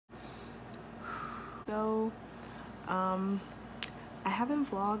I haven't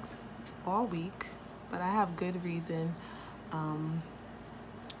vlogged all week, but I have good reason.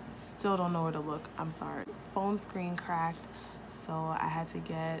 Still don't know where to look. I'm sorry. Phone screen cracked, so I had to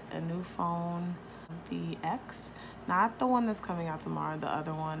get a new phone, the X. Not the one that's coming out tomorrow, the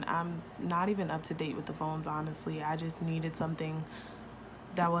other one. I'm not even up to date with the phones, honestly. I just needed something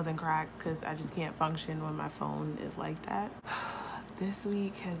that wasn't cracked because I just can't function when my phone is like that. This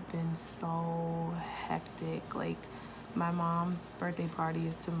week has been so hectic. Like, my mom's birthday party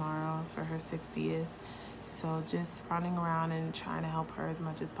is tomorrow for her 60th. So just running around and trying to help her as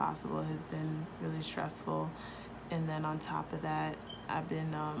much as possible has been really stressful. And then on top of that, I've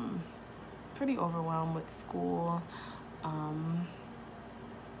been pretty overwhelmed with school.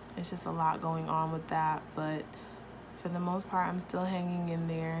 It's just a lot going on with that, but for the most part, I'm still hanging in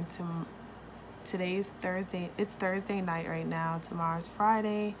there. Today's Thursday. It's Thursday night right now. Tomorrow's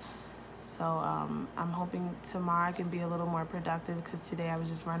Friday. So I'm hoping tomorrow I can be a little more productive, because today I was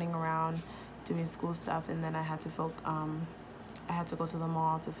just running around doing school stuff, and then I had to go to the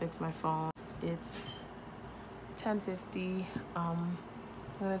mall to fix my phone. It's 10:50. I'm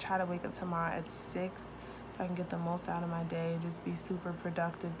gonna try to wake up tomorrow at 6 so I can get the most out of my day, just be super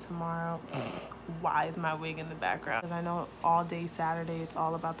productive tomorrow. Why is my wig in the background? Because I know all day Saturday it's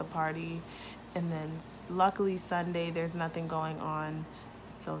all about the party, and then luckily Sunday there's nothing going on.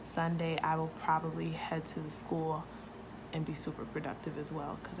 So Sunday I will probably head to the school and be super productive as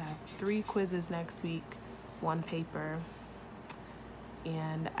well, because I have 3 quizzes next week, 1 paper,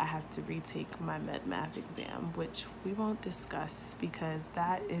 and I have to retake my med math exam, which we won't discuss because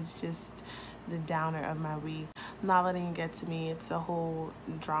that is just the downer of my week. I'm not letting it get to me. It's a whole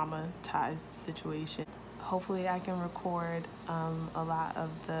dramatized situation. Hopefully I can record a lot of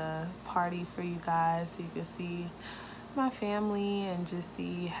the party for you guys so you can see my family and just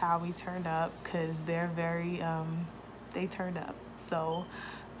see how we turned up, because they're very they turned up. So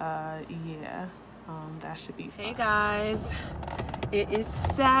yeah, that should be fun. Hey guys, it is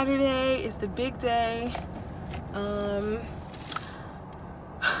Saturday. It's the big day.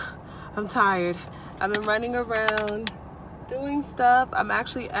 I'm tired. I've been running around doing stuff. I'm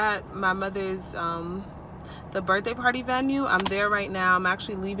actually at my mother's the birthday party venue. I'm there right now. I'm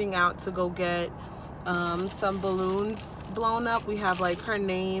actually leaving out to go get some balloons blown up. We have like her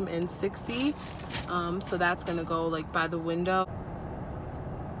name and 60, so that's gonna go like by the window.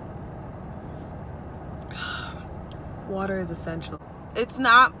 Water is essential. It's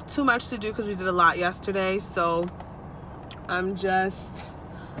not too much to do because we did a lot yesterday, so I'm just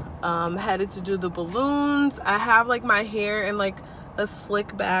headed to do the balloons. I have like my hair in like a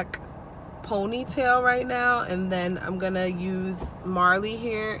slick back ponytail right now, and then I'm gonna use Marley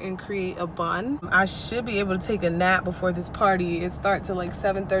hair and create a bun. I should be able to take a nap before this party. It starts at like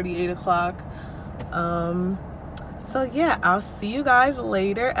 7:30, 8 o'clock. So yeah, I'll see you guys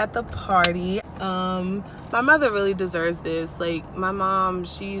later at the party. My mother really deserves this. Like, my mom,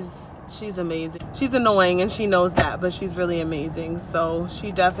 she's amazing. She's annoying and she knows that, but she's really amazing. So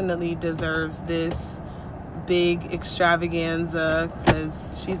she definitely deserves this big extravaganza,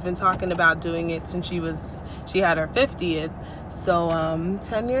 because she's been talking about doing it since she had her 50th. So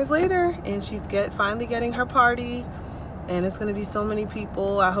 10 years later, and she's finally getting her party, and it's gonna be so many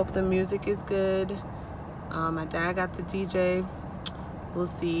people. I hope the music is good. My dad got the DJ. We'll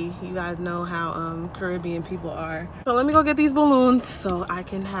see. You guys know how Caribbean people are. So let me go get these balloons so I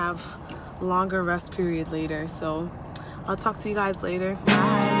can have a longer rest period later. So I'll talk to you guys later.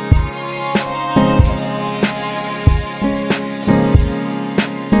 Bye.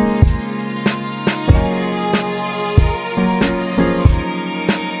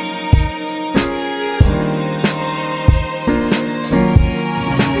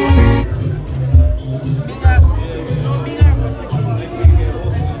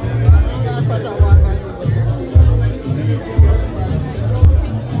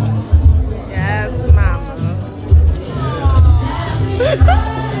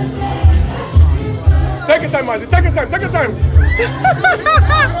 Take your time, Margie. Take your time. Take your time.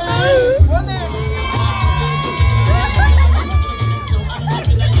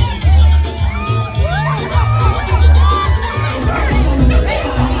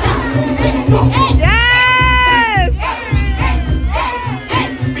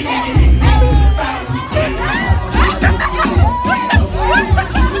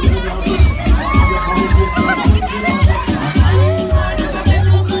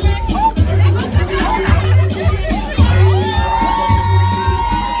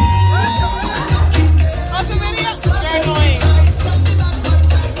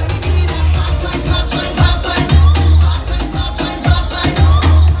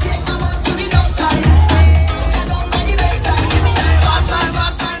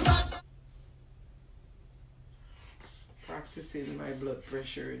 practicing my blood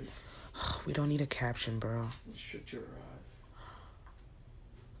pressures. We don't need a caption, bro. Shut your ass.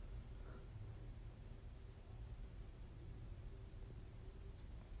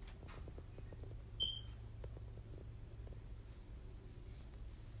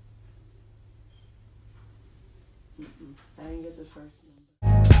 I didn't get the first number.